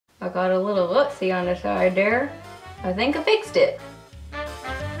I got a little oopsie on the side there. I think I fixed it.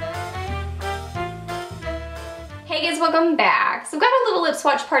 Hey guys, welcome back. So I've got a little lip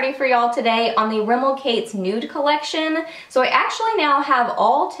swatch party for y'all today on the Rimmel Kate Nude Collection. So I actually now have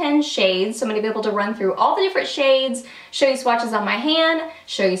all 10 shades, so I'm gonna be able to run through all the different shades, show you swatches on my hand,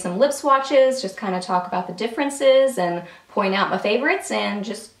 show you some lip swatches, just kind of talk about the differences and point out my favorites and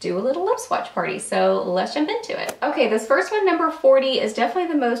just do a little lip swatch party. So let's jump into it. Okay, this first one, number 40, is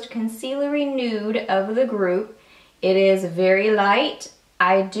definitely the most concealery nude of the group. It is very light.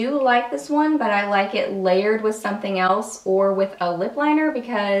 I do like this one, but I like it layered with something else or with a lip liner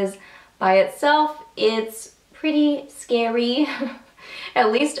because by itself, it's pretty scary,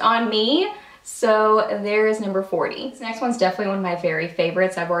 at least on me. So there is number 40. This next one's definitely one of my very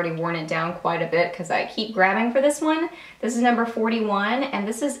favorites. I've already worn it down quite a bit because I keep grabbing for this one. This is number 41, and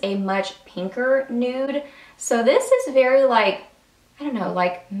this is a much pinker nude. So this is very like, I don't know,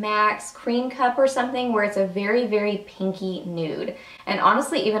 like Max Cream Cup or something, where it's a very, very pinky nude. And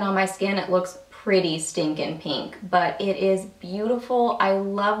honestly, even on my skin, it looks pretty stinking pink, but it is beautiful. I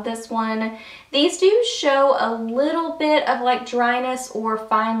love this one. These do show a little bit of like dryness or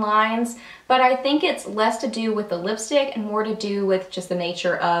fine lines, but I think it's less to do with the lipstick and more to do with just the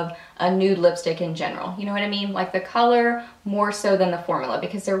nature of a nude lipstick in general. You know what I mean? Like the color more so than the formula,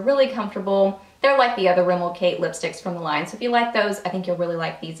 because they're really comfortable. They're like the other Rimmel Kate lipsticks from the line. So if you like those, I think you'll really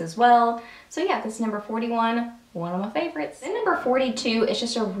like these as well. So yeah, this is number 41, one of my favorites. Then number 42 is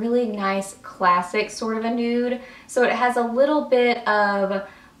just a really nice classic sort of a nude. So it has a little bit of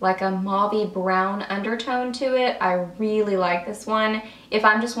like a mauvey brown undertone to it. I really like this one. If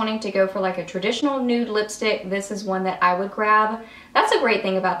I'm just wanting to go for like a traditional nude lipstick, this is one that I would grab. That's a great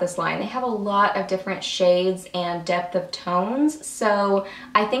thing about this line. They have a lot of different shades and depth of tones, so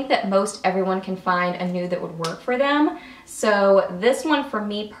I think that most everyone can find a nude that would work for them. So this one for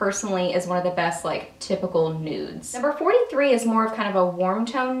me personally is one of the best like typical nudes. Number 43 is more of kind of a warm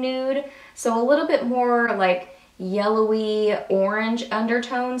tone nude, so a little bit more like yellowy orange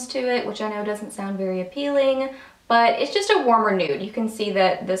undertones to it, which I know doesn't sound very appealing, but it's just a warmer nude. You can see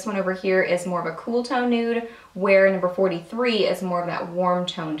that this one over here is more of a cool tone nude, where number 43 is more of that warm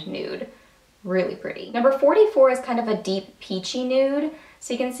toned nude. Really pretty. Number 44 is kind of a deep peachy nude,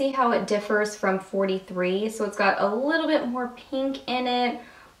 so you can see how it differs from 43. So it's got a little bit more pink in it,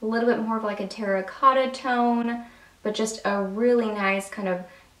 a little bit more of like a terracotta tone, but just a really nice kind of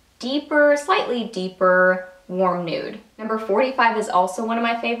deeper, slightly deeper warm nude. Number 45 is also one of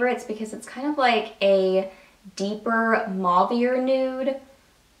my favorites because it's kind of like a deeper mauvier nude.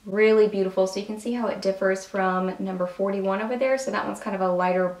 Really beautiful. So you can see how it differs from number 41 over there. So that one's kind of a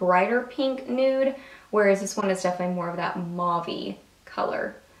lighter, brighter pink nude, whereas this one is definitely more of that mauvey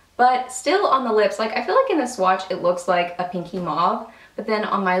color. But still on the lips, like I feel like in the swatch it looks like a pinky mauve, but then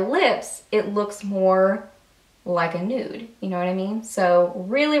on my lips it looks more like a nude, you know what I mean? So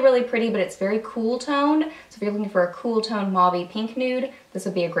really, really pretty, but it's very cool toned. So if you're looking for a cool toned mauvey pink nude, this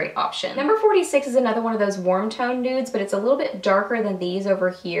would be a great option. Number 46 is another one of those warm toned nudes, but it's a little bit darker than these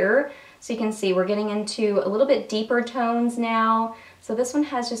over here. So you can see we're getting into a little bit deeper tones now. So this one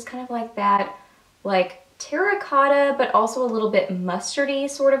has just kind of like that, like terracotta, but also a little bit mustardy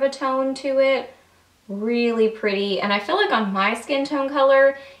sort of a tone to it. Really pretty. And I feel like on my skin tone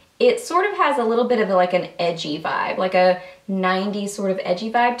color, it sort of has a little bit of like an edgy vibe, like a 90s sort of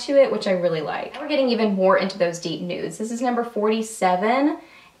edgy vibe to it, which I really like. Now we're getting even more into those deep nudes. This is number 47,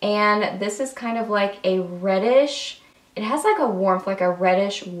 and this is kind of like a reddish, it has like a warmth, like a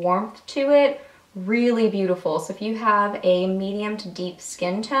reddish warmth to it. Really beautiful. So if you have a medium to deep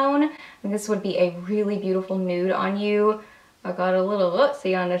skin tone, this would be a really beautiful nude on you. I got a little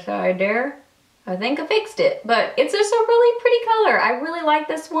oopsie on the side there. I think I fixed it, but it's just a really pretty color. I really like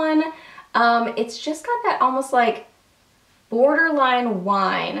this one. It's just got that almost like borderline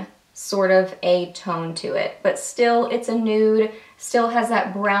wine sort of a tone to it, but still it's a nude, still has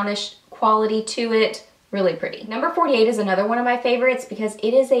that brownish quality to it. Really pretty. Number 48 is another one of my favorites because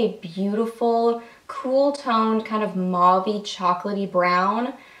it is a beautiful, cool toned kind of mauvey chocolatey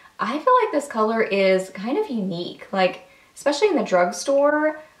brown. I feel like this color is kind of unique, like especially in the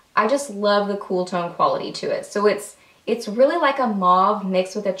drugstore. I just love the cool tone quality to it. So it's really like a mauve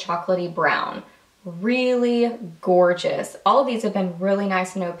mixed with a chocolatey brown. Really gorgeous. All of these have been really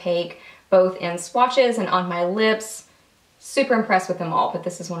nice and opaque, both in swatches and on my lips. Super impressed with them all, but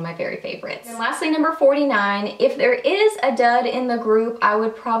this is one of my very favorites. And lastly, number 49, if there is a dud in the group, I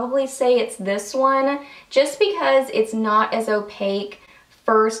would probably say it's this one, just because it's not as opaque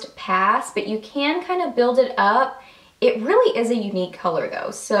first pass, but you can kind of build it up. It really is a unique color though,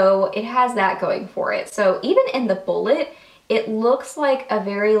 so it has that going for it. So even in the bullet, It looks like a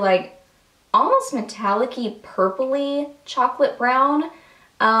very like almost metallic-y purpley chocolate brown.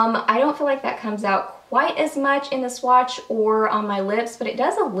 I don't feel like that comes out quite as much in the swatch or on my lips, but it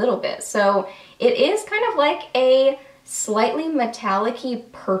does a little bit. So it is kind of like a slightly metallic-y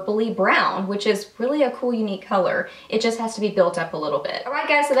purpley brown, which is really a cool, unique color. It just has to be built up a little bit. All right,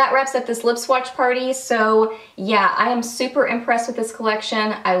 guys, so that wraps up this lip swatch party. So yeah, I am super impressed with this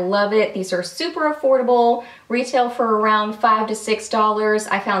collection. I love it. These are super affordable, retail for around $5 to $6.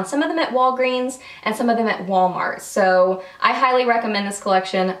 I found some of them at Walgreens and some of them at Walmart. So I highly recommend this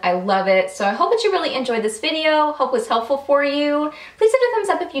collection. I love it. So I hope that you really enjoyed this video. Hope it was helpful for you. Please hit a thumbs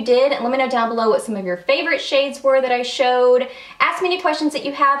up if you did, and let me know down below what some of your favorite shades were that I showed. Ask me any questions that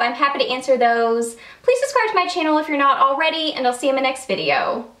you have. I'm happy to answer those. Please subscribe to my channel if you're not already, and I'll see you in my next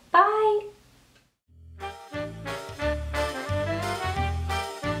video. Bye!